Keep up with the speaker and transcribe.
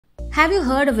Have you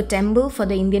heard of a temple for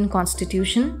the Indian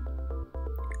Constitution?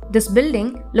 This building,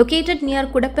 located near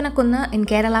Kudappanakkunnu in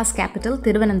Kerala's capital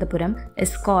Thiruvananthapuram,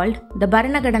 is called the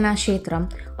Bharanaghatana Kshetram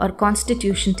or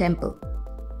Constitution Temple.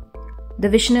 The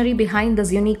visionary behind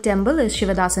this unique temple is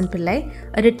Sivadasan Pillai,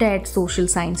 a retired social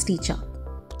science teacher.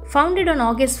 Founded on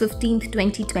August 15,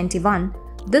 2021,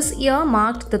 this year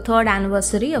marked the third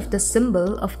anniversary of the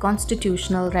symbol of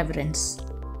constitutional reverence.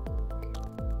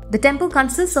 The temple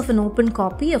consists of an open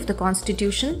copy of the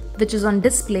Constitution, which is on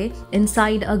display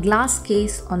inside a glass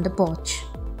case on the porch.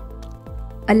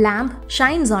 A lamp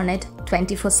shines on it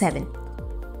 24/7.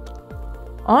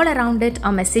 All around it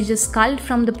are messages culled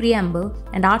from the Preamble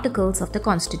and Articles of the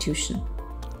Constitution.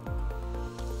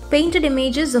 Painted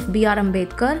images of BR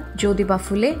Ambedkar, Jyotiba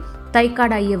Phule,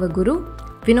 Thycaud Ayyavu Guru,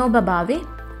 Vinoba Bhave,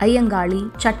 Ayyankali,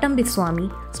 Chattambi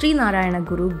Swami, Narayana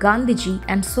Guru, Gandhiji,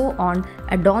 and so on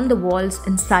adorn the walls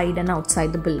inside and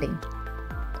outside the building.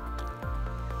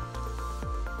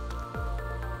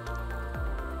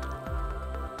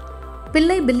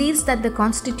 Pillai believes that the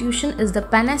Constitution is the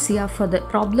panacea for the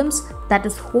problems that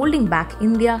is holding back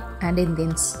India and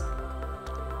Indians.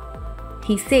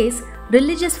 He says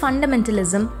religious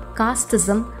fundamentalism,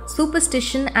 casteism,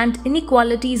 superstition, and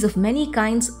inequalities of many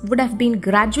kinds would have been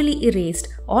gradually erased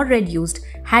or reduced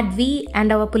had we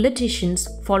and our politicians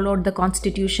followed the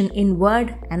Constitution in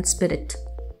word and spirit.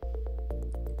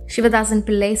 Sivadasan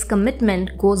Pillai's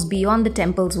commitment goes beyond the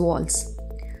temple's walls.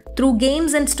 Through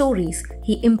games and stories,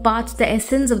 he imparts the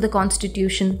essence of the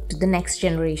Constitution to the next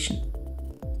generation.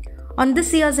 On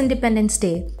this year's Independence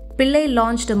Day, Pillai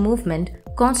launched a movement,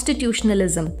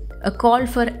 Constitutionalism, a call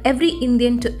for every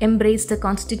Indian to embrace the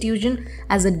Constitution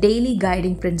as a daily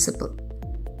guiding principle.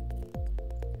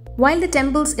 While the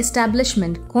temple's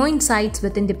establishment coincides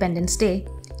with Independence Day,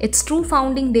 its true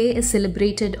founding day is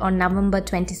celebrated on November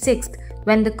 26th,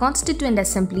 when the Constituent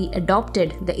Assembly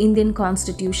adopted the Indian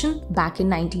Constitution back in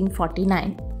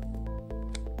 1949.